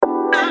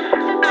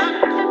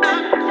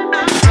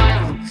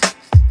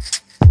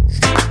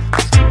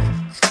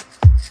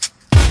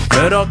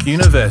Murdoch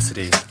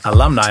University,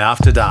 Alumni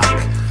After Dark,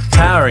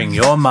 powering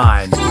your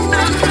mind.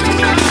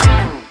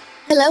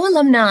 Hello,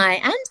 alumni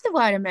and the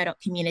wider Murdoch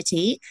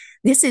community.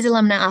 This is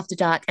Alumni After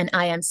Dark, and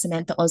I am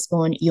Samantha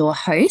Osborne, your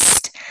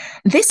host.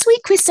 This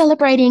week, we're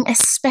celebrating a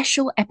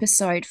special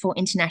episode for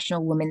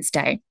International Women's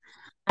Day.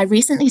 I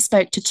recently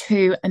spoke to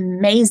two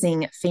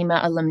amazing female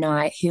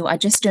alumni who are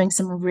just doing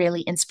some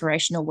really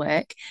inspirational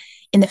work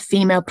in the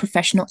female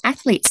professional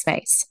athlete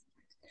space.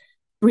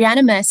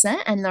 Brieanna Mercer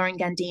and Lauren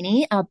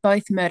Gandini are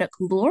both Murdoch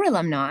Law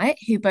alumni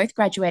who both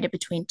graduated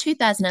between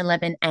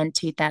 2011 and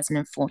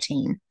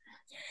 2014.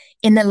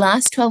 In the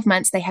last 12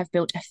 months, they have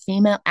built a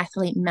female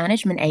athlete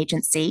management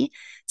agency,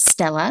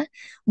 Stella,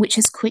 which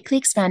has quickly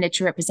expanded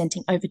to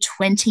representing over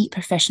 20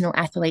 professional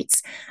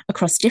athletes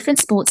across different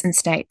sports and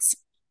states.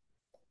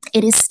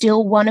 It is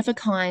still one of a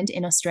kind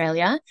in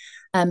Australia.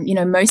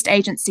 Most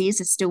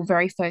agencies are still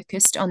very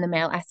focused on the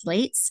male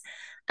athletes,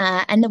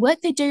 and the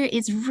work they do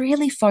is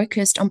really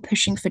focused on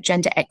pushing for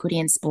gender equity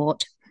in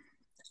sport.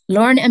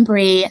 Lauren and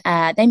Bree,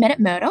 they met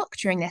at Murdoch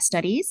during their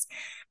studies,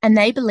 and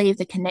they believe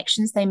the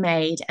connections they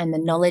made and the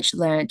knowledge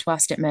learned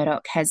whilst at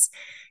Murdoch has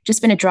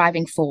just been a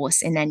driving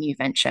force in their new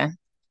venture.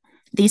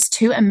 These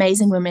two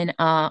amazing women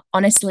are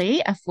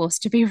honestly a force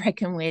to be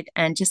reckoned with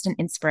and just an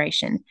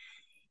inspiration.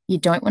 You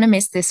don't want to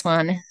miss this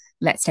one.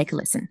 Let's take a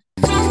listen.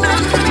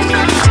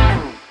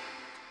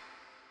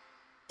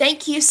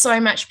 Thank you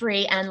so much,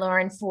 Bree and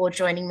Lauren, for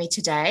joining me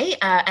today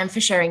and for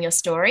sharing your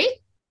story.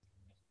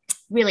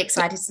 Really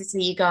excited to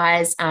see you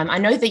guys. I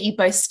know that you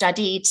both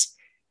studied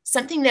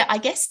something that I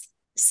guess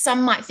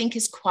some might think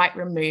is quite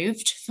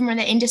removed from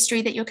the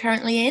industry that you're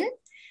currently in.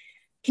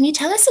 Can you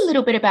tell us a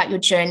little bit about your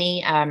journey,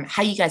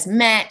 how you guys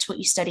met, what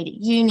you studied at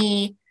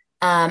uni,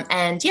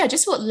 and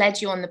just what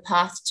led you on the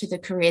path to the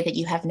career that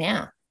you have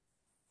now?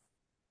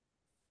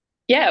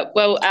 Yeah,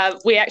 well,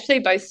 we actually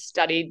both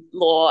studied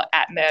law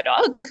at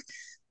Murdoch,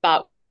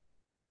 but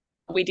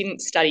we didn't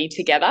study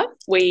together.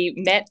 We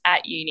met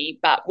at uni,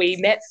 but we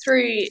met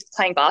through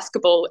playing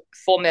basketball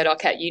for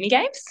Murdoch at uni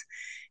games.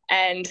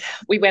 And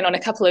we went on a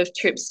couple of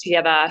trips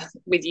together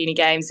with uni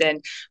games, and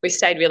we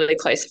stayed really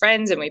close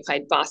friends, and we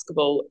played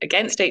basketball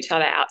against each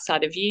other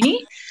outside of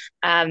uni.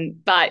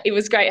 But it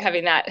was great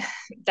having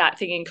that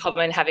thing in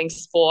common, having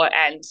sport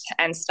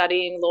and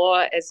studying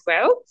law as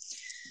well.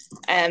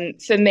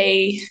 For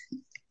me,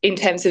 in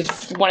terms of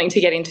wanting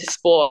to get into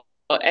sport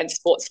and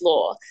sports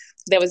law,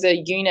 there was a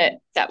unit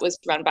that was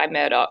run by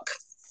Murdoch.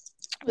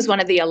 It was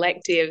one of the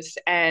electives,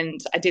 and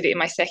I did it in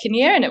my second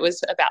year, and it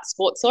was about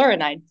sports law,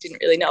 and I didn't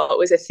really know it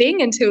was a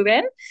thing until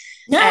then.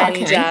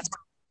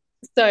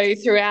 So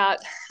throughout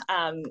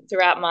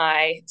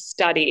my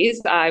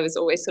studies, I was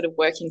always sort of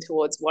working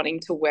towards wanting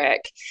to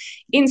work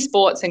in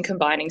sports and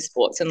combining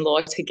sports and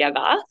law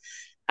together.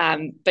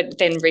 But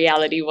then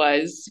reality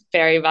was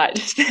very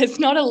much there's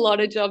not a lot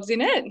of jobs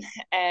in it,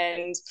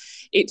 and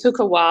it took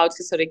a while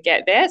to sort of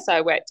get there. So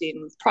I worked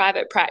in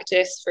private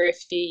practice for a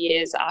few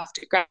years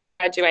after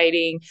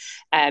graduating,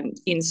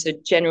 in sort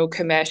of general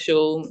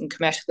commercial and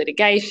commercial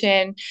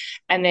litigation,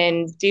 and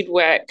then did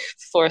work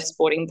for a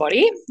sporting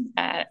body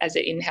as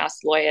an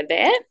in-house lawyer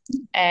there.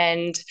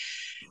 And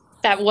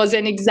that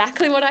wasn't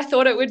exactly what I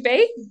thought it would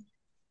be.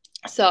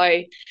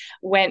 So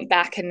went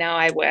back, and now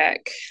I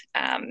work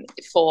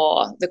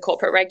for the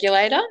corporate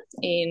regulator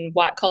in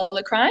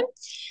white-collar crime.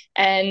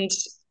 And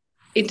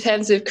in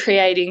terms of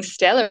creating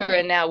Stella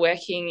and now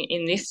working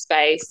in this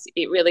space,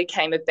 it really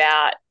came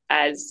about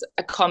as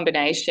a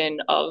combination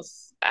of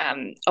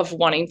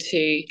wanting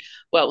to,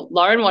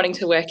 Lauren wanting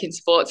to work in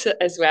sports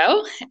as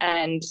well.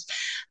 And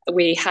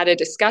we had a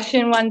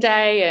discussion one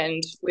day,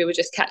 and we were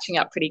just catching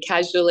up pretty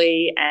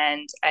casually,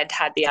 and I'd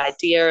had the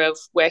idea of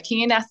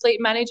working in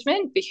athlete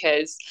management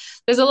because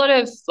there's a lot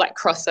of like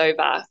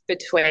crossover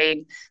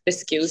between the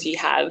skills you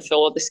have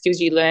or the skills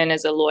you learn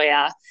as a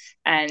lawyer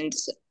and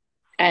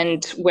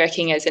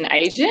working as an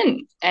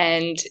agent.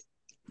 And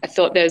I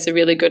thought there was a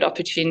really good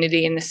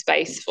opportunity in the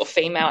space for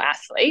female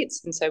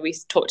athletes. And so we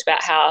talked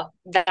about how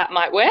that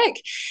might work.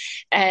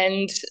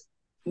 And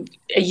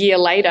a year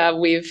later,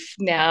 we've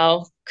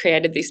now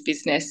created this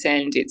business,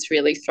 and it's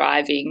really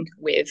thriving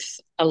with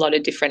a lot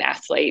of different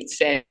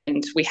athletes.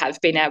 And we have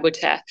been able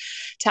to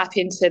tap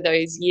into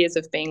those years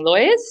of being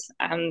lawyers.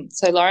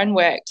 So Lauren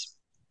worked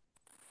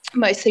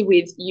mostly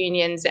with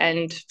unions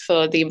and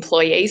for the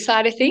employee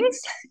side of things.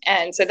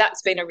 And so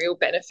that's been a real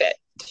benefit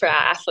for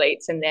our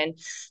athletes. And then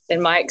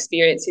my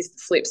experience is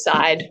the flip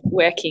side,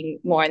 working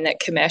more in that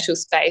commercial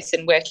space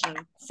and working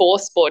for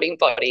sporting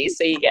bodies.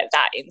 So you get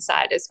that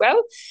insight as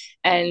well.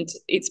 And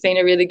it's been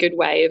a really good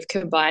way of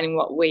combining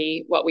what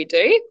we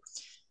do.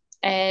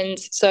 And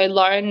so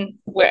Lauren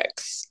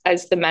works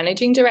as the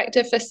managing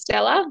director for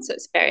Stella. So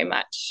it's very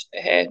much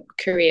her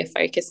career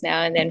focus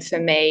now. And then for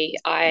me,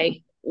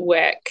 I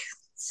work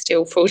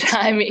still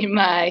full-time in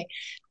my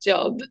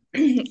job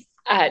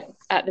at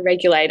the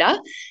regulator,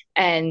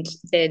 and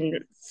then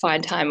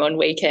find time on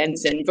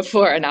weekends and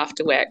before and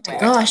after work. Oh my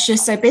gosh, you're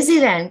so busy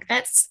then.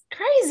 That's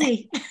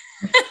crazy.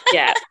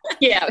 Yeah.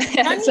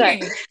 So,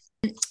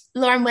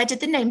 Lauren, where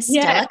did the name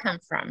Stella come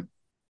from?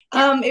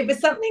 It was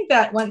something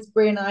that once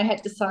Brie and I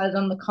had decided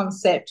on the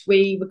concept,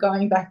 we were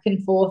going back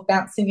and forth,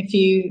 bouncing a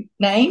few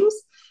names.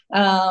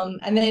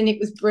 And then it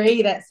was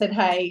Brie that said,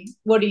 hey,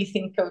 what do you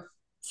think of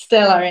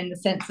Stella, in the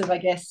sense of, I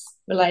guess,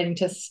 relating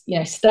to,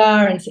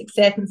 star and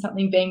success and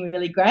something being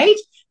really great,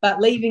 but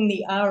leaving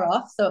the R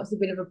off. So it's a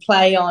bit of a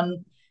play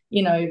on,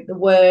 the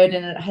word,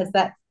 and it has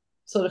that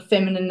sort of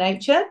feminine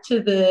nature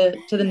to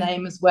the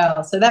name as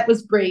well. So that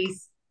was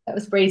Brie's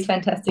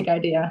fantastic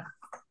idea.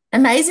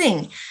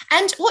 Amazing.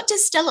 And what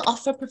does Stella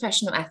offer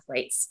professional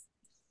athletes?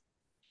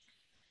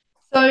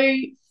 So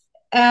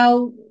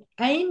our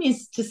aim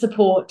is to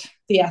support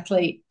the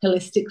athlete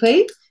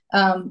holistically,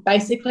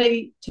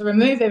 basically to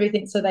remove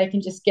everything so they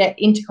can just get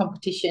into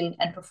competition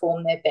and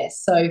perform their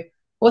best. So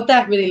what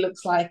that really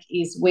looks like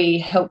is we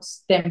help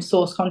them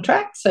source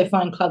contracts, so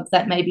find clubs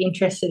that may be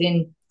interested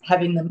in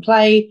having them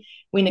play.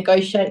 We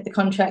negotiate the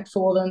contract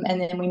for them,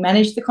 and then we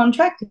manage the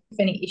contract if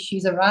any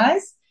issues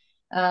arise.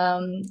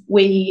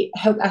 We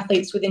help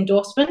athletes with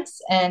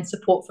endorsements and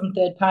support from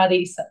third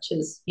parties, such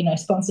as,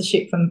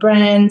 sponsorship from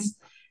brands.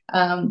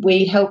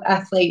 We help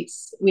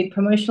athletes with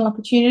promotional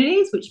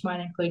opportunities, which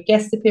might include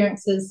guest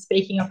appearances,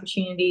 speaking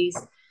opportunities,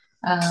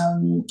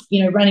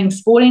 running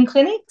sporting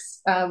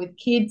clinics with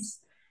kids.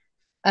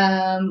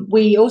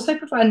 We also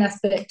provide an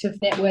aspect of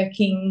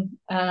networking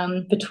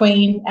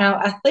between our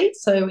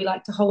athletes. So we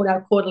like to hold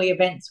our quarterly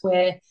events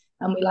where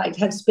we like to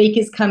have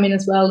speakers come in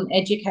as well and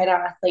educate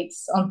our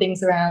athletes on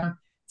things around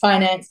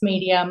finance,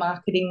 media,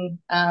 marketing,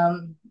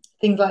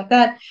 things like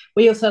that.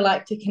 We also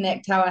like to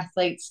connect our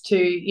athletes to,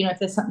 if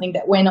there's something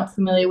that we're not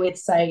familiar with,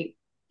 say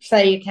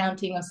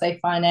accounting or say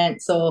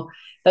finance or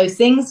those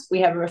things, we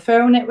have a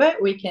referral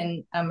network. We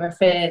can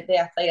refer the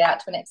athlete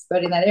out to an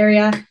expert in that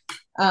area.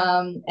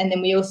 And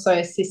then we also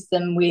assist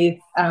them with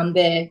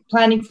their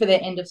planning for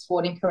their end of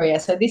sporting career.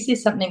 So this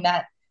is something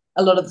that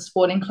a lot of the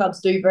sporting clubs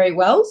do very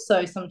well.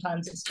 So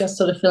sometimes it's just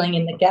sort of filling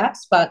in the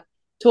gaps, but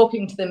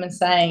talking to them and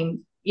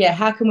saying,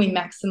 how can we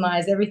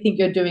maximize everything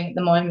you're doing at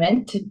the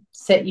moment to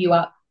set you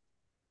up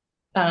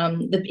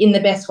in the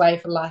best way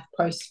for life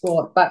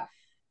post-sport. But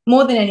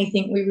more than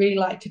anything, we really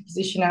like to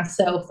position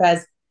ourselves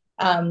as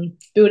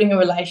building a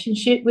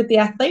relationship with the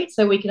athlete,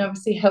 so we can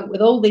obviously help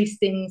with all these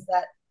things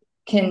that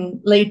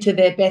can lead to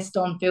their best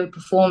on-field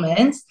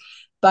performance.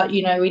 But,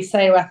 we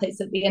say to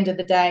athletes at the end of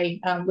the day,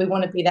 we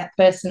want to be that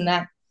person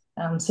that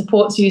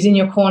supports you, is in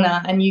your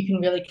corner, and you can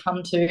really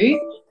come to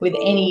with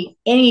any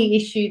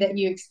issue that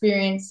you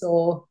experience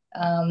or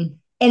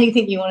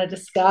anything you want to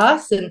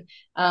discuss, and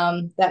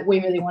that we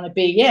really want to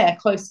be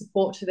close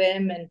support to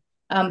them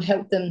and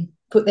help them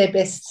put their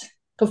best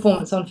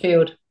performance on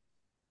field.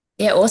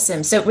 Yeah,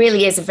 awesome. So it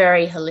really is a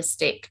very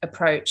holistic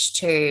approach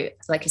to,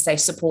 like you say,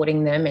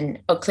 supporting them, and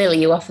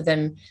clearly you offer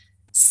them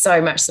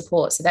so much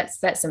support. So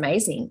that's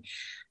amazing.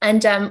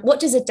 And what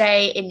does a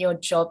day in your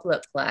job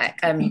look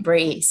like?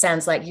 Brie,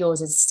 sounds like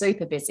yours is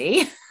super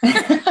busy.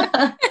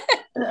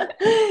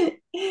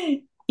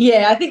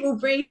 Yeah, I think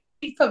Brie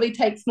probably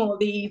takes more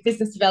the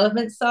business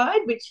development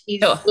side, which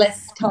is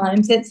less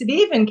time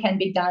sensitive and can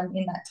be done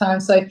in that time.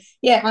 So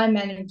I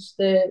manage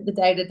the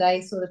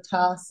day-to-day sort of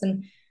tasks,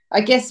 and I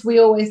guess we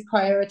always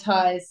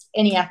prioritise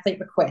any athlete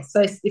request.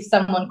 So if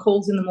someone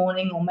calls in the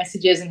morning or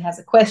messages and has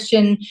a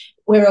question,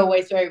 we're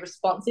always very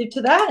responsive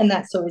to that, and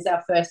that's always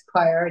our first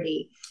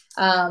priority.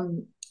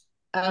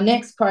 Our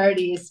next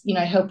priority is,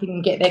 helping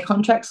them get their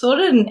contract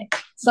sorted, and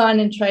sign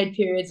and trade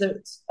periods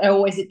are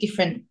always at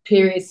different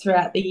periods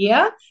throughout the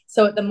year.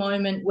 So at the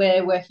moment,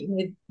 we're working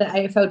with the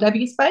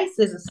AFLW space.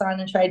 There's a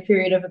sign and trade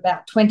period of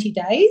about 20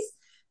 days.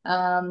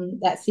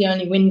 That's the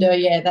only window,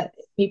 that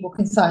people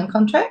can sign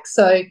contracts.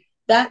 So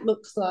that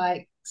looks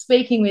like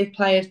speaking with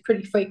players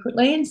pretty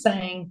frequently and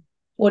saying,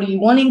 what are you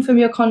wanting from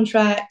your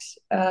contract?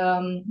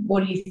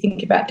 What do you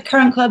think about the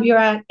current club you're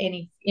at?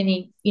 Any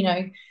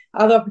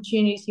other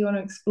opportunities you want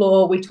to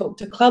explore? We talk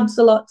to clubs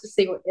a lot to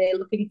see what they're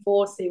looking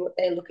for, see what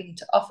they're looking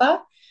to offer.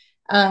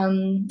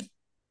 And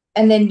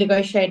then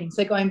negotiating.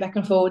 So going back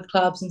and forth with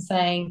clubs and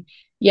saying,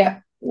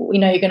 we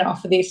know you're going to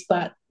offer this,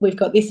 but we've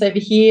got this over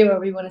here, or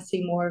we want to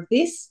see more of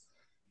this.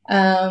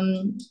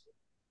 And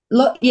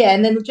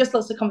then just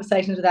lots of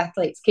conversations with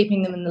athletes,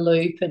 keeping them in the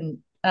loop. And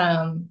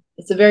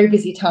it's a very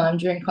busy time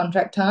during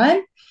contract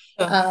time.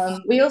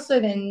 We also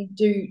then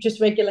do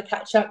just regular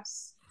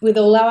catch-ups with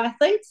all our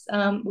athletes.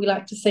 We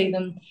like to see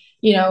them,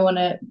 on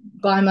a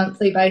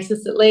bi-monthly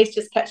basis at least,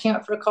 just catching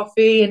up for a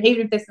coffee. And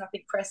even if there's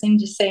nothing pressing,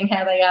 just seeing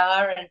how they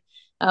are and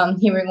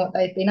hearing what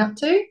they've been up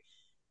to.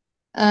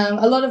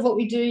 A lot of what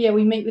we do,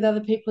 we meet with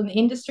other people in the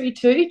industry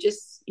too,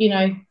 just,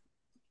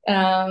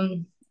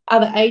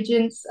 other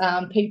agents,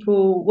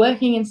 people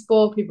working in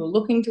sport, people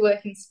looking to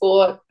work in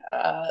sport,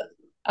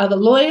 other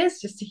lawyers,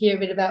 just to hear a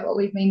bit about what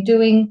we've been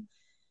doing.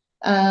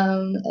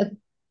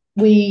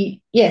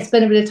 We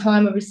spend a bit of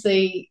time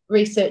obviously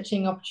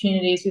researching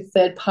opportunities with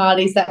third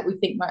parties that we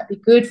think might be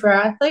good for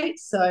our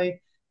athletes. So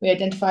we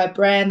identify a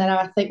brand that our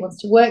athlete wants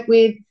to work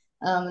with,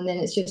 and then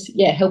it's just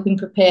helping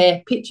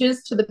prepare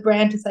pitches to the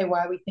brand to say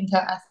why we think our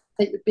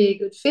athlete would be a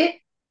good fit.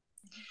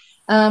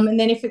 And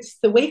then if it's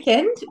the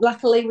weekend,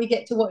 luckily we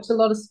get to watch a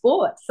lot of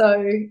sport.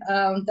 So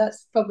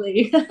that's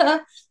probably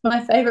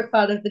my favourite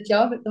part of the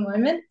job at the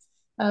moment.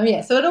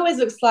 So it always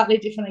looks slightly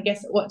different, I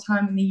guess, at what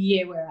time in the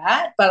year we're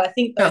at. But I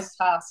think those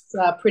tasks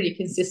are pretty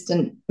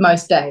consistent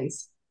most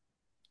days.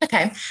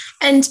 Okay.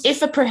 And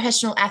if a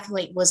professional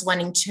athlete was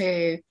wanting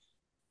to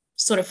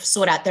sort of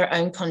sort out their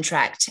own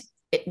contract,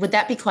 would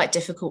that be quite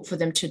difficult for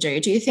them to do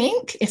you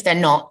think, if they're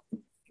not,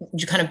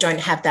 you kind of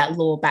don't have that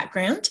law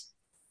background?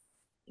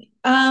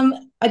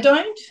 I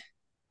don't.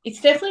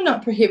 It's definitely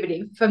not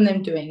prohibitive from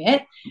them doing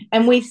it.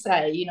 And we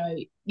say,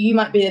 you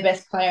might be the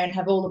best player and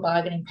have all the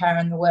bargaining power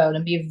in the world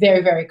and be a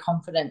very, very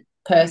confident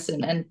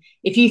person. And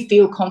if you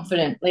feel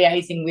confident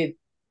liaising with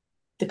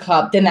the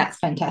club, then that's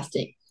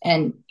fantastic.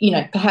 And,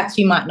 perhaps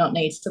you might not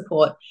need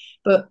support.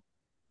 But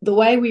the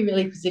way we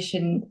really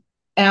position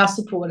our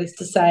support is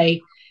to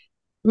say,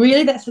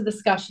 really, that's a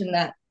discussion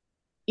that,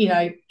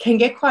 can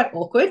get quite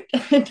awkward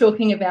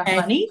talking about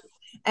money.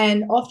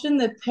 And often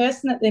the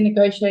person that they're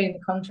negotiating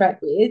the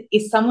contract with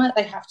is someone that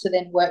they have to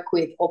then work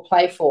with or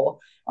play for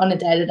on a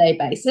day-to-day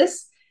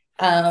basis.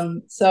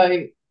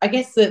 So I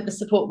guess the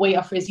support we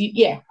offer is,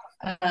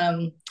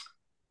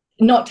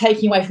 not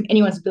taking away from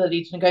anyone's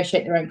ability to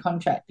negotiate their own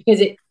contract,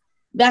 because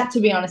that, to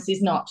be honest,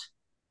 is not.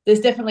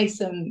 There's definitely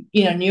some,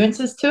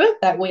 nuances to it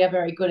that we are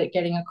very good at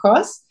getting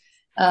across.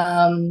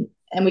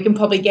 And we can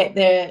probably get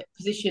their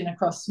position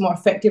across more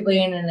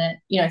effectively and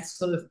in a,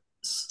 sort of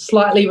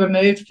slightly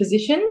removed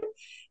position.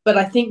 But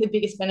I think the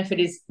biggest benefit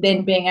is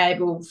then being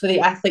able for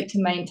the athlete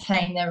to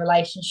maintain their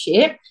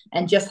relationship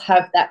and just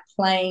have that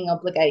playing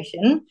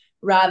obligation,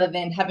 rather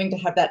than having to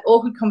have that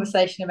awkward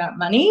conversation about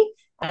money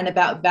and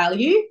about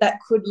value that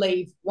could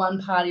leave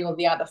one party or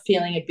the other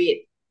feeling a bit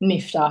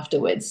miffed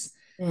afterwards.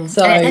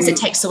 So, and as it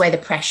takes away the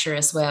pressure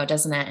as well,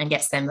 doesn't it? And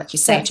gets them, like you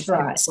say, to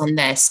focus on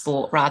their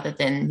sport rather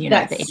than, the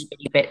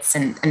itty-bitty bits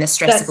and the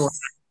stressful.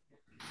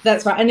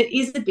 That's right. And it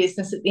is a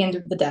business at the end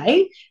of the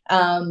day.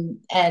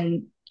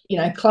 And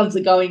clubs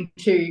are going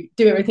to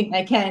do everything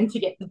they can to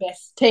get the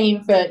best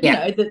team for,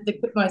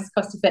 the most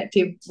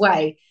cost-effective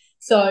way.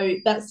 So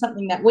that's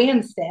something that we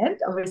understand,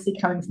 obviously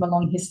coming from a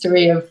long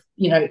history of,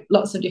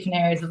 lots of different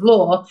areas of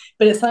law,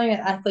 but it's something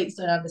that athletes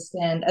don't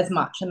understand as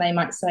much. And they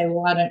might say,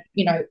 well, I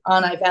don't,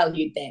 aren't I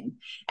valued then?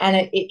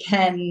 And it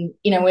can,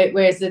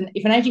 whereas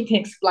if an agent can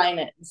explain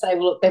it and say,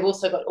 well, look, they've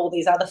also got all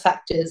these other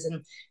factors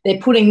and they're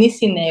putting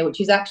this in there, which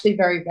is actually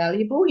very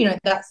valuable,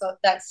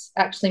 that's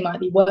actually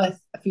might be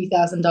worth a few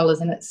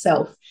 $1,000s in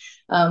itself.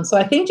 So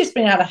I think just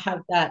being able to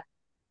have that,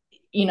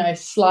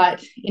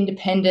 slight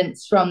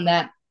independence from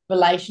that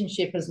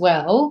relationship as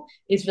well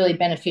is really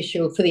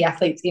beneficial for the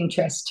athlete's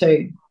interest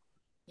too.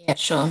 Yeah,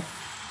 sure.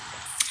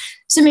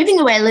 So moving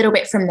away a little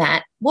bit from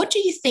that, what do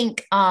you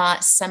think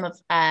are some of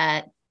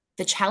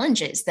the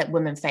challenges that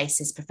women face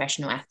as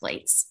professional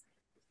athletes?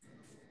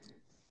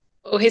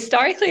 Well,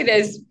 historically,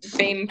 there's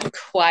been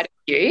quite a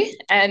few,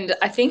 and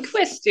I think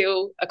we're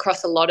still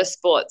across a lot of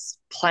sports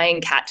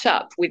playing catch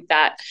up with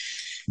that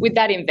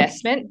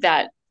investment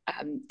that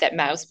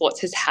male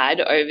sports has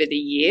had over the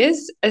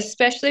years,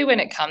 especially when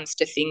it comes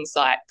to things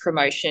like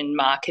promotion,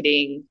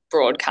 marketing,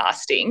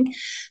 broadcasting.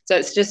 So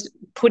it's just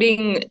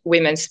putting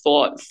women's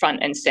sport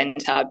front and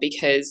centre,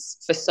 because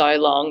for so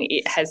long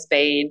it has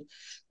been,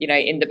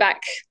 in the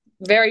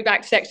very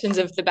back sections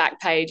of the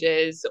back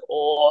pages,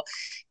 or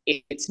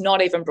it's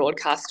not even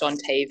broadcast on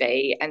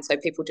TV, and so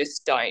people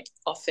just don't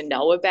often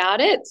know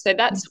about it. So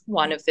that's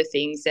one of the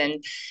things,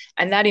 and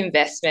that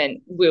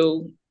investment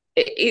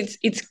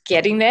it's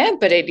getting there,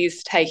 but it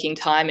is taking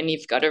time. And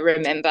you've got to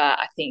remember,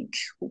 I think,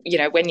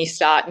 when you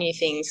start new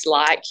things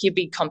like your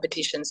big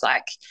competitions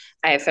like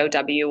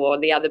AFLW or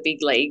the other big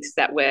leagues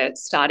that were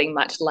starting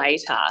much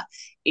later,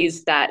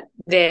 is that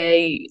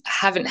they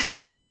haven't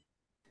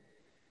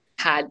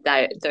had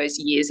those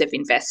years of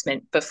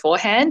investment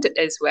beforehand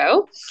as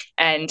well,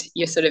 and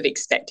you're sort of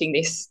expecting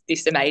this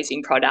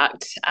amazing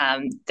product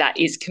that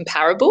is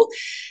comparable.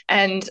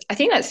 And I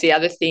think that's the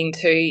other thing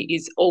too,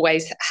 is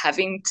always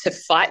having to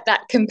fight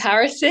that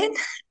comparison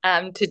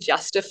to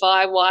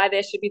justify why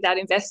there should be that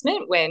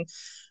investment, when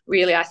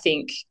really I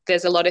think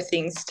there's a lot of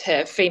things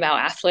to female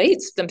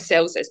athletes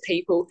themselves as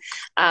people,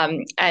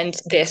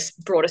 and this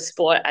broader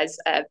sport as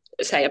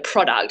a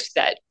product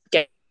that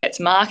gets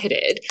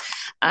marketed,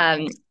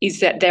 is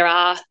that there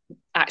are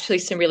actually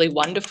some really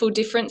wonderful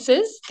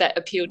differences that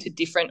appeal to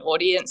different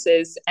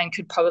audiences and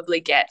could probably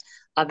get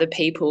other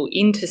people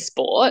into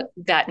sport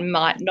that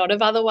might not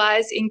have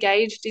otherwise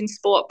engaged in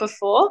sport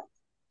before.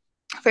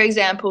 For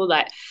example,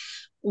 like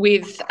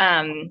with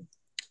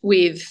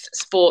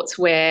sports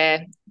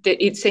where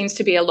it seems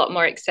to be a lot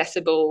more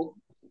accessible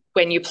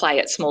when you play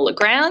at smaller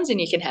grounds and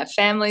you can have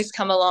families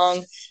come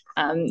along.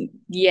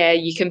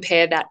 You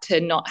compare that to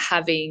not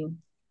having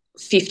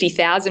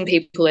 50,000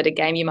 people at a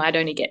game. You might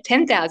only get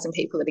 10,000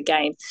 people at a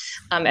game,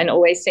 and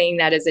always seeing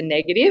that as a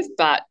negative,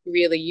 but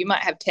really you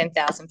might have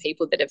 10,000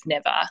 people that have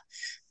never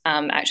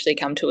actually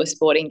come to a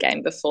sporting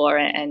game before,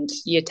 and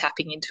you're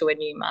tapping into a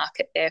new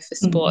market there for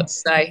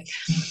sports. So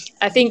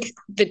I think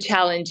the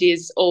challenge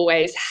is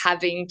always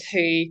having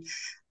to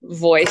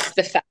voice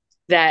the fact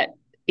that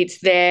it's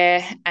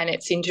there and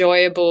it's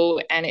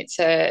enjoyable, and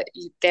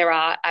there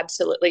are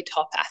absolutely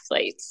top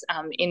athletes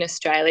in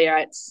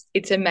Australia.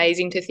 It's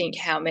amazing to think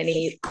how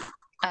many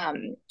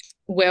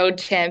world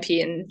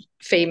champion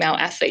female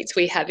athletes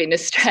we have in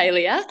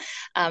Australia,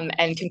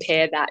 and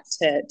compare that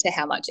to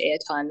how much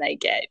airtime they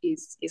get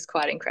is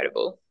quite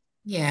incredible.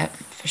 Yeah,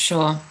 for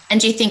sure.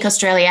 And do you think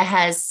Australia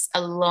has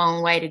a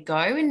long way to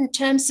go in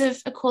terms of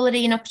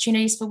equality and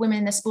opportunities for women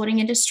in the sporting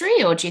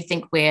industry, or do you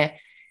think we're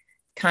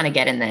kind of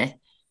getting there?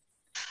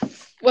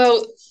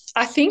 Well,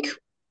 I think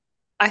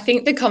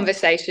the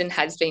conversation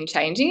has been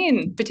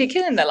changing,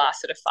 particularly in the last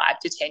sort of 5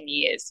 to 10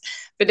 years.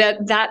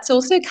 But that's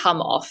also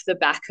come off the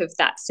back of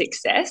that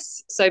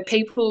success. So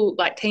people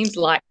like teams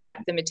like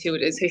the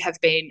Matildas, who have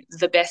been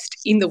the best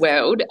in the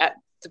world at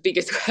the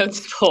biggest world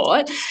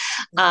sport,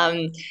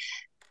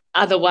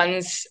 are the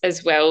ones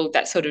as well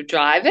that sort of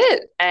drive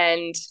it.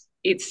 And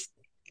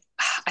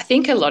I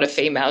think a lot of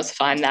females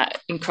find that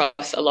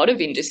across a lot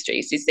of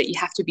industries is that you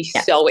have to be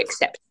so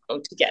exceptional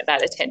to get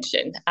that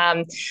attention.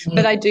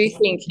 But I do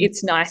think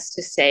it's nice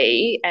to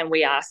see, and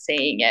we are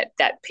seeing it,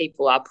 that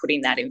people are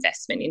putting that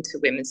investment into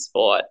women's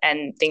sport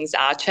and things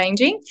are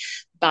changing,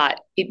 but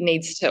it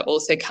needs to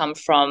also come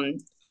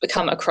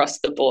across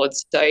the board.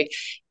 So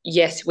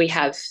yes, we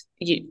have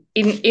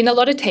in a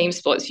lot of team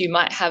sports, you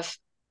might have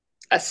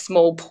a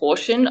small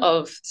portion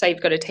of, say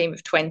you've got a team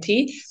of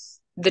 20,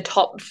 the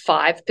top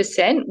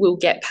 5% will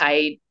get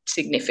paid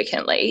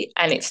significantly,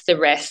 and it's the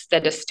rest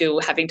that are still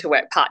having to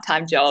work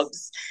part-time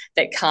jobs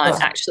that can't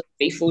actually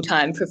be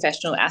full-time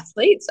professional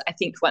athletes. I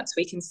think once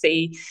we can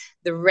see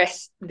the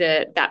rest,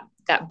 that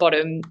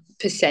bottom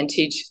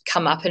percentage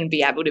come up and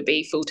be able to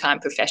be full-time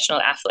professional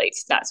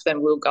athletes, that's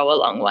when we'll go a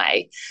long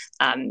way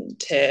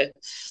to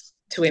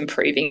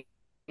improving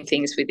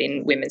things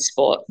within women's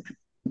sport.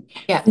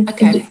 Yeah,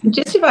 okay.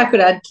 Just if I could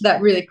add to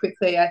that really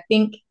quickly, I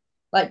think,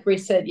 like Bree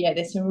said,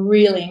 there's some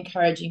really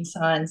encouraging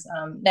signs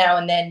now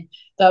and then,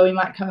 though we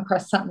might come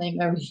across something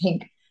where we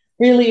think,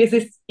 really, is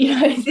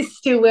this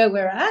still where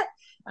we're at?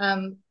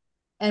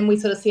 And we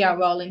sort of see our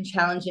role in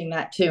challenging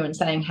that too and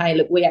saying, hey,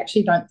 look, we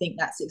actually don't think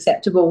that's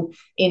acceptable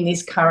in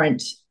this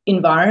current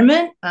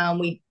environment.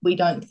 We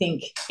don't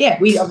think,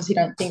 we obviously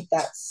don't think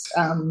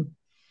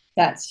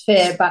that's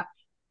fair, but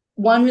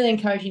one really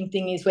encouraging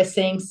thing is we're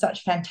seeing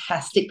such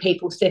fantastic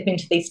people step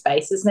into these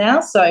spaces now.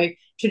 So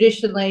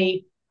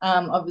traditionally,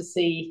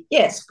 obviously,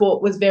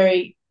 sport was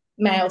very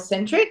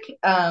male-centric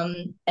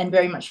and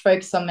very much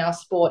focused on male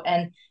sport,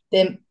 and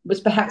there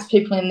was perhaps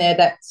people in there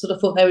that sort of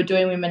thought they were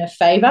doing women a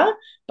favour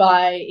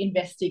by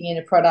investing in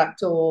a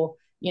product or,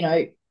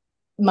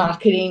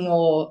 marketing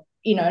or,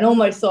 and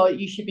almost thought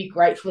you should be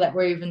grateful that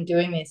we're even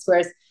doing this.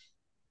 Whereas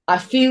I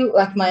feel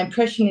like my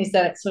impression is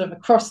that it's sort of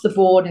across the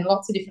board in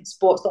lots of different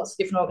sports, lots of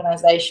different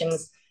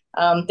organisations.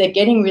 They're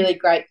getting really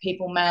great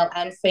people, male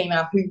and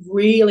female, who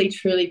really,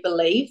 truly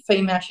believe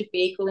female should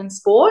be equal in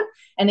sport.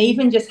 And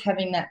even just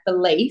having that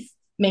belief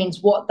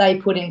means what they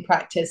put in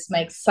practice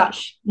makes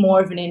such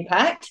more of an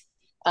impact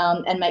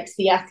and makes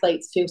the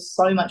athletes feel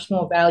so much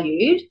more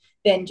valued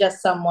than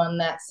just someone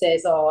that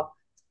says,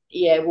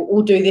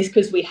 we'll do this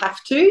because we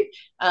have to,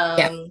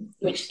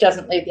 which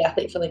doesn't leave the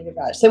athlete feeling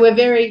regarded. So we're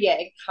very,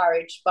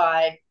 encouraged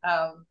by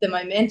the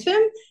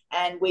momentum,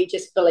 and we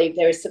just believe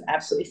there is some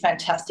absolutely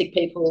fantastic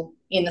people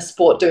in the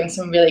sport doing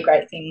some really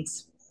great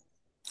things.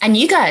 And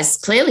you guys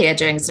clearly are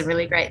doing some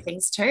really great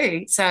things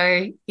too.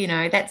 So,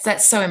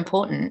 that's so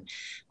important.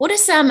 What are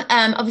some,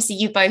 obviously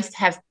you both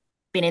have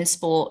been in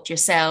sport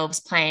yourselves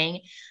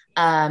playing,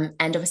 and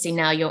obviously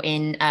now you're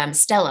in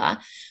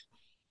Stella.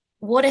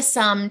 What are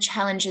some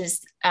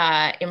challenges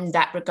in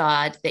that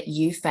regard that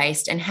you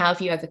faced, and how have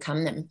you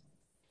overcome them?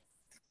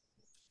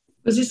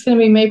 Was this going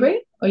to be me,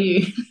 Bree, or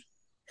you?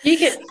 You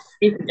can.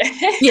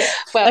 Yeah.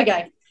 Well,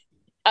 okay.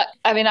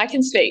 I mean, I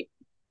can speak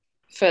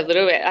for a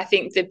little bit. I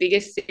think the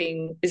biggest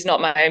thing is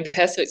not my own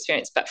personal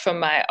experience, but from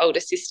my older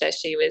sister.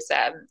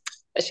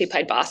 She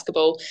played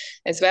basketball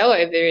as well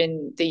over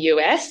in the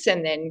US,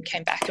 and then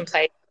came back and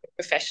played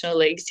professional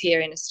leagues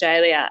here in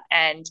Australia.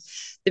 And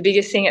the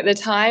biggest thing at the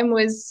time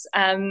was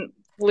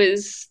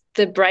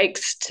the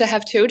breaks to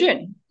have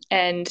children,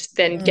 and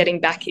then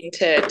getting back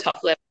into top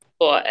level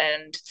sport.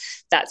 And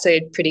that's a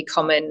pretty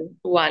common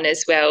one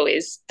as well,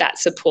 is that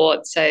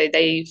support. So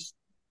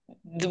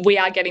we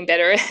are getting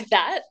better at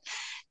that,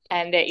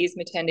 and there is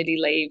maternity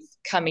leave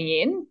coming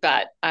in.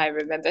 But I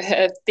remember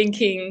her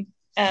thinking,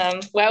 I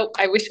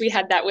wish we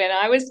had that when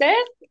I was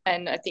there.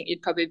 And I think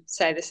you'd probably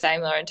say the same,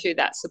 Lauren, too,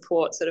 that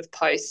support sort of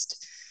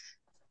post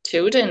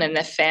children and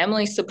their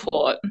family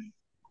support.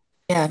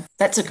 Yeah,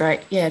 that's a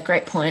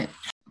great point.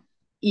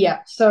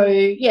 Yeah, so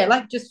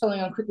like just following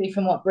on quickly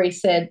from what Bree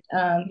said,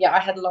 I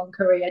had a long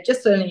career,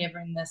 just only ever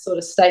in the sort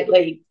of state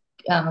league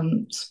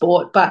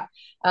sport, but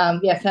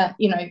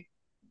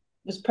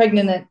was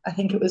pregnant at, I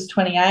think it was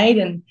 28,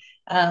 and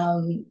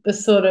it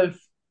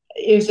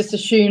was just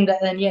assumed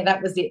that then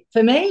that was it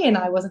for me, and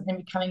I wasn't going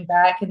to be coming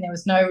back, and there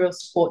was no real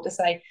support to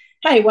say,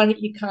 hey, why don't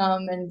you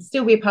come and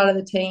still be a part of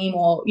the team,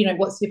 or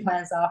what's your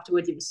plans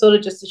afterwards. It was sort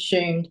of just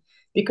assumed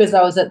because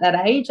I was at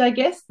that age, I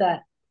guess,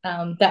 that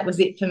was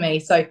it for me.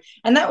 So,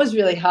 and that was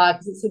really hard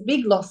because it's a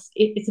big loss.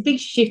 It's a big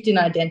shift in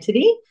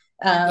identity,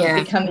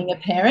 becoming a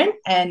parent,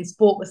 and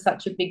sport was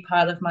such a big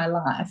part of my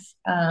life,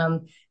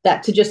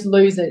 that to just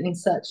lose it in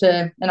such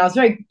a, and I was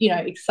very,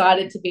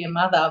 excited to be a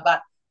mother,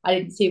 but I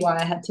didn't see why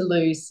I had to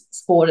lose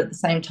sport at the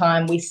same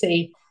time. We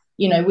see,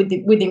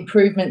 with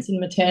improvements in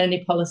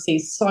maternity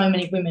policies, so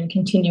many women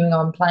continuing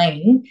on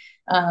playing.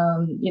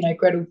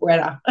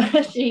 Greta,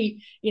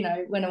 she,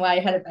 went away,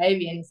 had a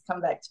baby, and has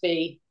come back to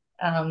be,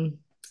 one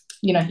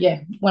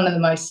of the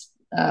most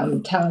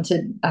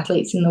talented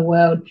athletes in the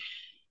world.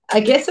 I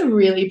guess a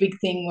really big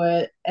thing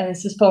and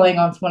this is following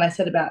on from what I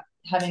said about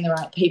having the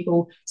right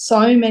people,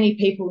 so many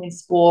people in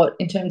sport,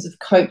 in terms of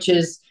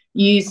coaches,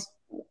 use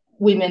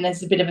women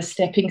as a bit of a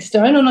stepping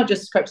stone, or not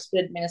just coaches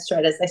but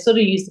administrators. They sort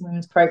of use the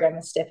women's program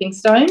as stepping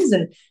stones,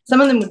 and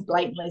some of them would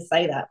blatantly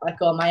say that, like,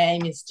 oh, my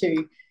aim is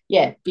to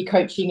be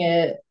coaching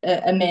a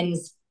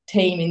men's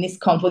team in this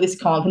comp or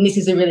this comp, and this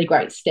is a really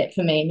great step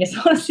for me. And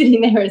you're sort of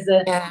sitting there as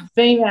a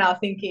female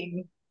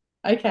thinking,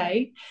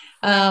 okay,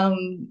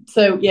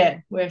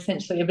 we're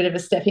essentially a bit of a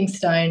stepping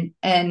stone.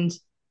 And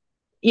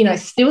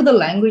still the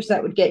language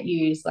that would get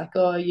used, like,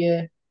 oh,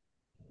 you're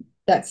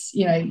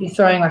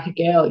throwing like a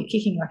girl, you're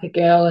kicking like a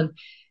girl, and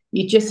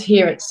you just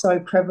hear it so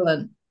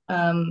prevalent.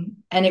 And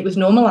it was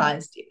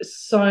normalized. It was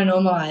so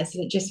normalized,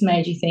 and it just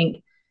made you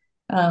think,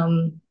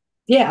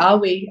 are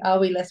we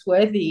less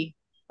worthy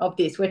of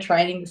this? We're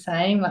training the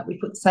same, like we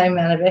put the same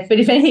amount of effort.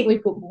 If anything, we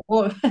put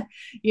more,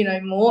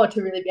 more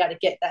to really be able to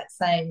get that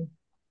same.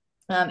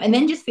 And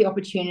then just the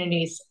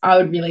opportunities I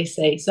would really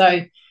see.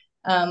 So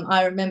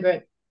I remember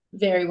it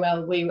very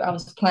well. I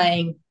was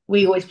playing.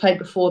 We always played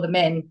before the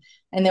men,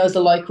 and there was a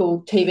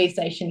local TV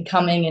station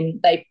coming,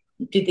 and they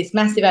did this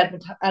massive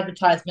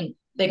advertisement.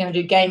 They're going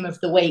to do game of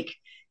the week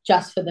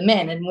just for the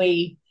men, and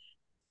we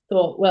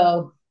thought,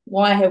 well,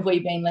 why have we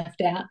been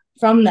left out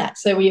from that?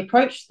 So we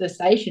approached the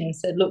station and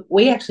said, look,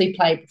 we actually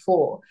played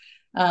before.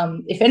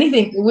 If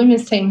anything, the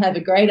women's team have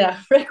a greater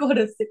record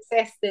of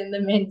success than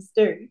the men's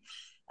do.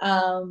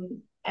 Why,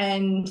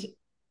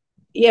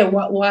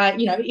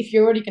 if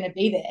you're already going to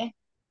be there,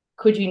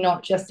 could you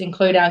not just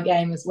include our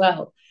game as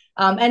well?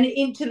 And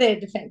into their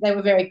defense, they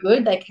were very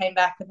good. They came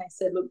back and they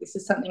said, look, this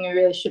is something we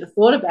really should have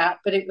thought about.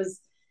 But it was,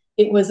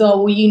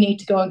 oh, well, you need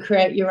to go and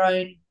create your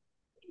own,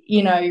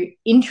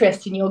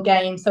 interest in your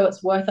game, so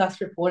it's worth us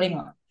reporting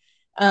on.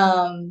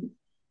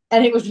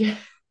 And it was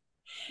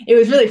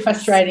really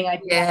frustrating, I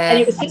guess. And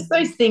it was just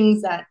those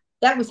things that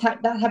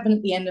happened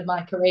at the end of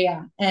my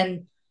career.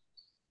 And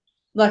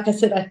like I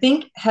said, I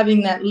think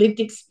having that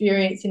lived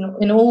experience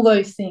in all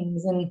those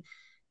things,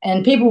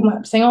 and people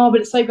might be saying, oh,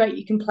 but it's so great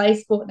you can play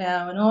sport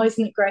now, and oh,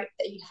 isn't it great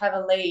that you have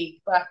a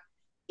league? But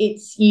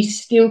you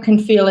still can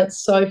feel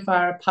it's so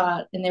far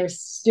apart, and there is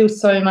still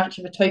so much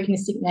of a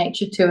tokenistic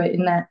nature to it,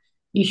 in that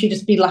you should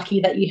just be lucky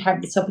that you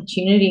have this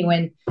opportunity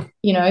when,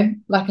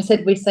 like I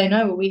said, we say,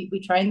 no, well,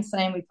 we train the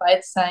same, we play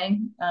the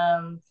same,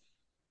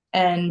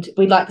 and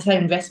we'd like the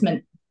same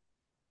investment.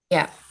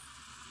 Yeah.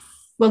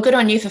 Well, good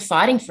on you for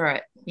fighting for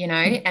it,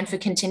 and for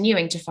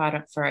continuing to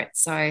fight for it.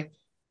 So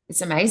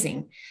it's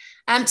amazing.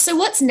 So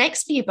what's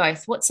next for you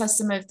both? What are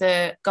some of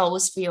the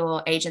goals for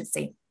your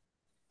agency?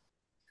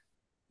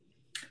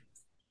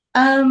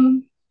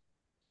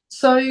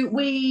 So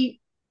we've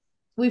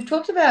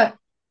talked about,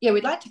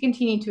 we'd like to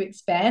continue to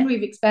expand.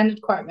 We've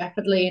expanded quite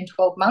rapidly in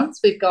 12 months.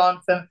 We've gone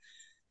from a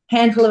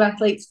handful of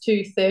athletes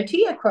to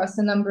 30 across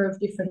a number of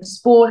different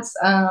sports.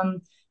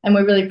 And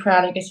we're really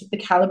proud, I guess, of the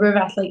calibre of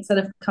athletes that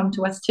have come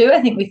to us too.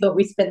 I think we thought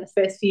we spent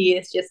the first few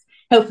years just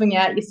helping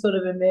out your sort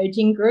of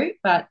emerging group,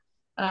 but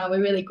we're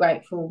really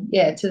grateful,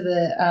 to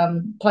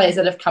the players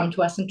that have come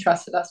to us and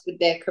trusted us with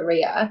their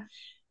career.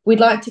 We'd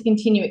like to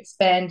continue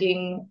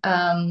expanding,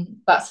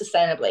 but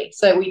sustainably.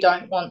 So we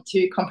don't want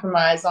to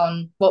compromise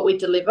on what we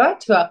deliver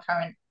to our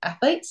current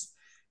athletes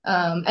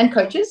and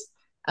coaches.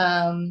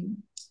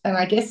 And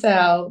I guess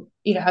our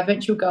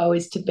eventual goal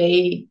is to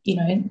be,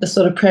 the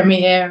sort of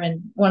premier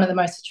and one of the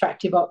most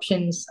attractive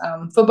options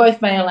for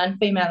both male and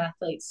female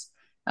athletes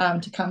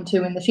to come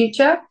to in the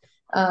future.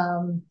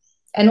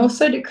 And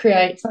also to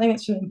create something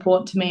that's really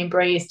important to me and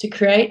Bree, is to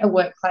create a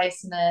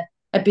workplace and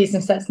a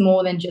business that's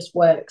more than just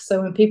work.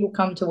 So when people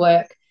come to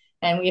work,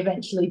 and we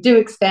eventually do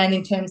expand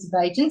in terms of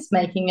agents,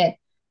 making it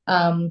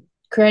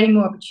creating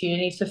more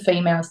opportunities for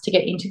females to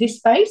get into this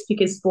space,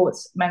 because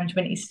sports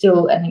management is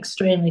still an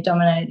extremely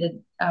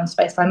dominated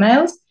space by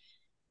males.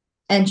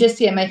 And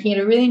just, making it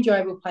a really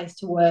enjoyable place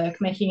to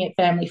work, making it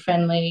family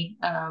friendly,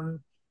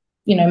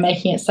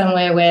 making it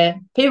somewhere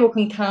where people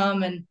can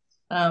come and,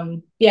 I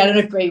don't know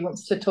if Bree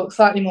wants to talk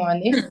slightly more on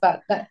this,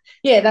 but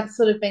that's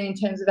sort of been in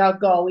terms of our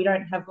goal. We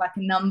don't have like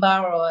a number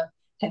or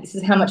this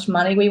is how much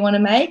money we want to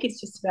make. It's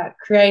just about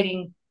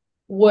creating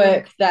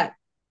work that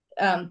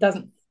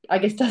doesn't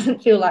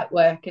feel like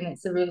work, and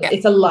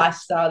it's a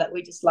lifestyle that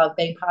we just love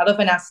being part of,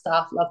 and our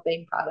staff love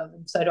being part of,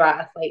 and so do our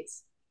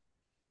athletes.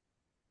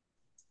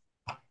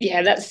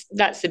 Yeah,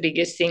 that's the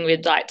biggest thing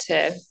we'd like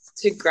to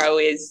grow,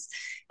 is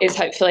is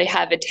hopefully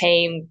have a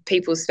team,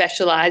 people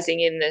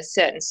specialising in the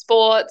certain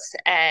sports,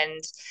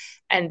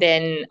 and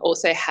then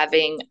also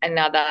having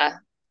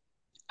another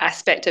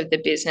aspect of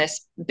the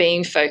business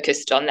being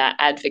focused on that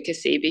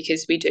advocacy,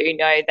 because we do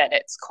know that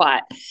it's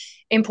quite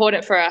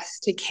important for us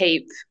to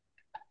keep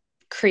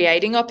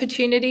creating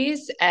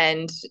opportunities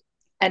and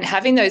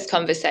having those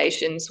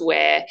conversations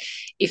where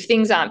if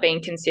things aren't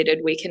being considered,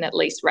 we can at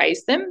least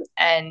raise them,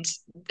 and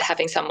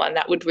having someone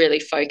that would really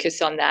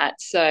focus on that.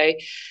 So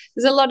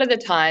there's a lot of the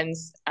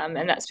times,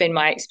 and that's been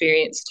my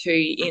experience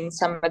too in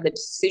some of the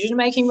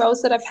decision-making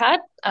roles that I've had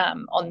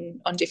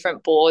on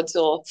different boards,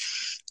 or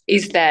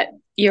is that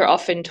you're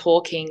often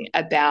talking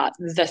about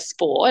the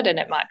sport, and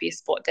it might be a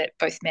sport that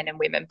both men and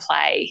women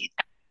play,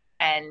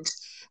 and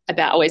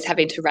about always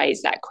having to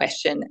raise that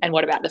question, and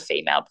what about the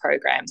female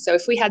program? So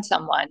if we had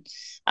someone,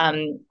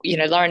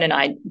 Lauren and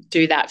I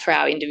do that for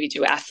our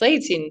individual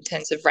athletes in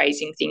terms of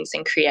raising things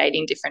and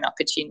creating different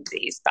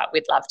opportunities, but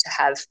we'd love to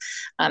have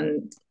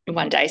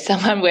one day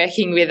someone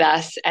working with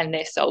us and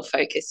their sole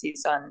focus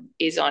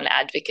is on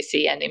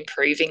advocacy and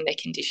improving the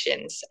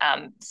conditions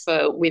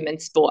for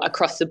women's sport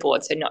across the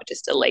board, so not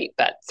just elite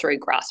but through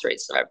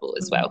grassroots level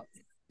as well.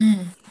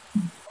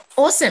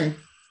 Awesome.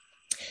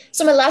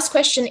 So my last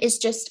question is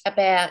just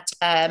about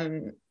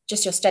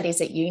just your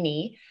studies at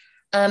uni.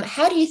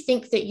 How do you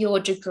think that your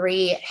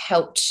degree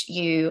helped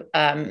you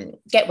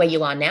get where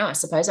you are now, I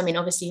suppose? I mean,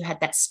 obviously you had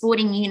that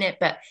sporting unit,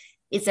 but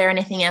is there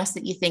anything else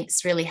that you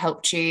think's really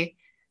helped you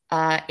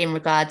in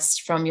regards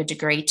from your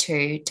degree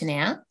to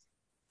now?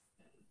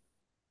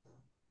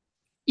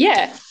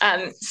 Yeah,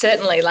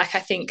 certainly. Like, I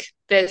think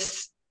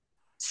there's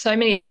so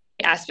many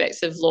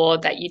aspects of law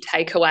that you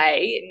take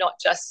away, not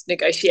just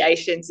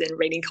negotiations and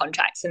reading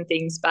contracts and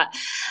things, but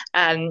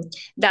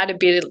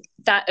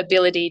that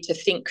ability to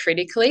think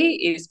critically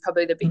is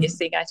probably the biggest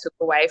thing I took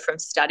away from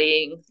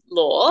studying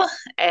law,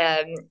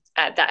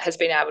 that has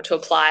been able to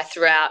apply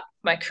throughout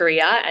my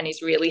career and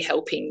is really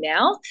helping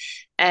now.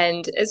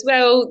 And as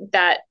well,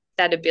 that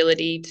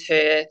ability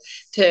to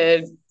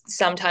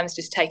sometimes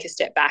just take a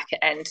step back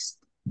and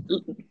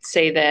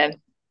see the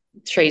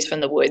trees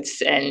from the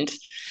woods, and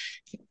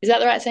is that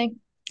the right saying?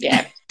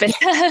 Yeah. But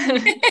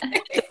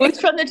the woods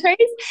from the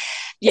trees.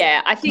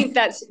 Yeah, I think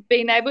that's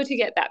being able to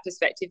get that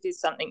perspective is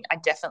something I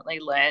definitely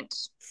learnt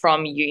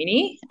from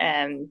uni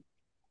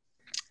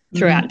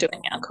throughout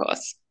doing our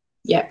course.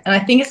 Yeah, and I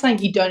think it's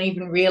something you don't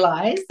even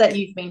realise that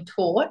you've been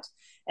taught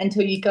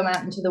until you come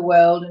out into the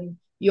world and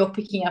you're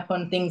picking up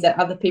on things that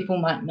other people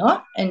might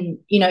not. And,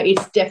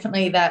 it's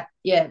definitely that,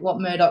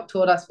 what Murdoch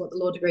taught us, what the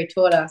law degree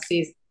taught us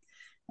is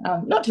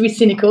not to be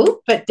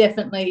cynical, but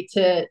definitely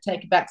to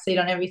take a back seat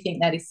on everything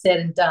that is said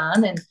and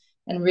done, and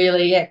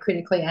really,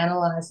 critically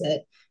analyse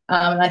it.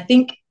 And I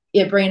think,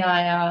 Bree and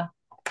I are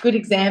good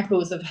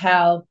examples of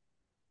how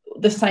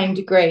the same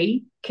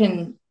degree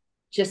can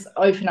just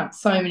open up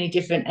so many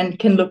different and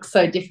can look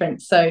so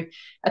different. So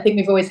I think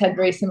we've always had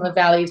very similar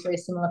values, very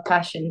similar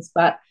passions,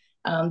 but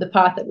the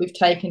path that we've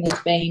taken has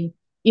been,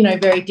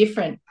 very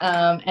different.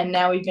 And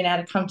now we've been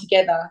able to come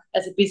together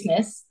as a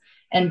business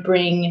and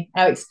bring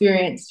our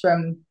experience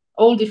from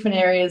all different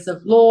areas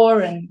of law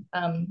and,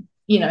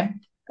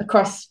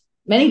 across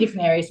many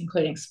different areas,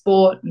 including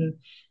sport and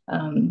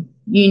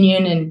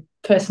union and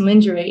personal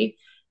injury,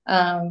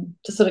 to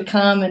sort of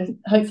come and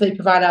hopefully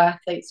provide our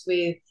athletes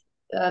with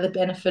the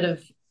benefit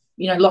of,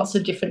 lots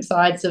of different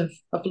sides of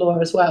law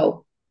as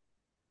well.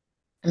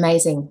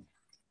 Amazing.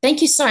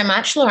 Thank you so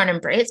much, Lauren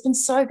and Bree. It's been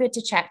so good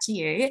to chat to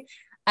you.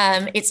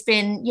 It's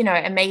been,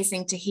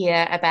 amazing to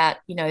hear about,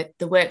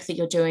 the work that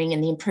you're doing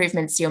and the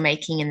improvements you're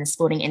making in the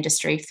sporting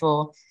industry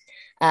for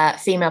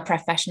female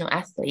professional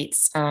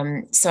athletes.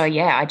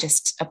 I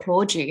just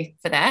applaud you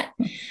for that.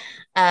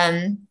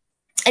 And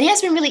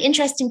it's been really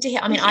interesting to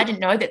hear. I mean, I didn't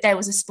know that there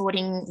was a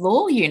sporting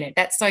law unit.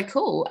 That's so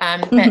cool.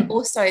 But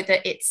also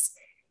that it's,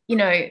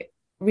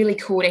 really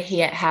cool to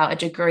hear how a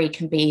degree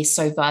can be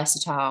so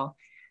versatile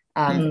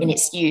in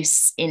its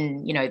use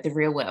in, the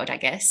real world, I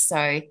guess.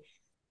 So,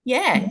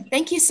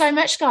 thank you so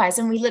much, guys.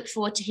 And we look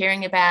forward to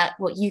hearing about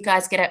what you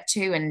guys get up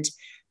to and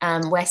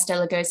where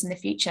Stella goes in the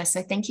future.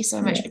 So thank you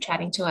so much for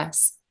chatting to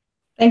us.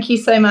 Thank you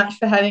so much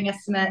for having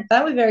us,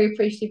 Samantha. We're very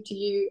appreciative to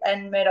you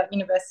and Murdoch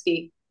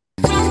University.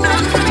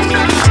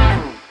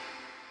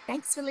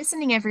 Thanks for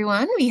listening,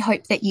 everyone. We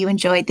hope that you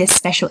enjoyed this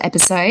special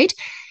episode.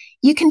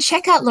 You can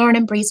check out Lauren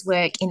and Bree's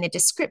work in the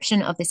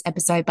description of this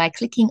episode by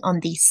clicking on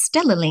the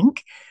Stella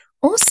link.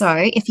 Also,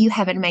 if you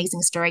have an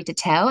amazing story to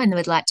tell and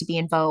would like to be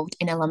involved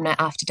in Alumni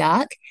After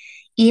Dark,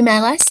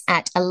 email us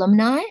at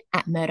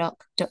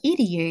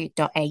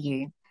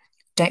alumni@murdoch.edu.au.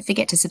 Don't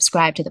forget to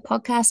subscribe to the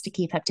podcast to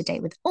keep up to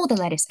date with all the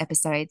latest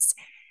episodes.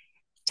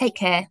 Take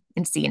care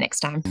and see you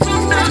next time.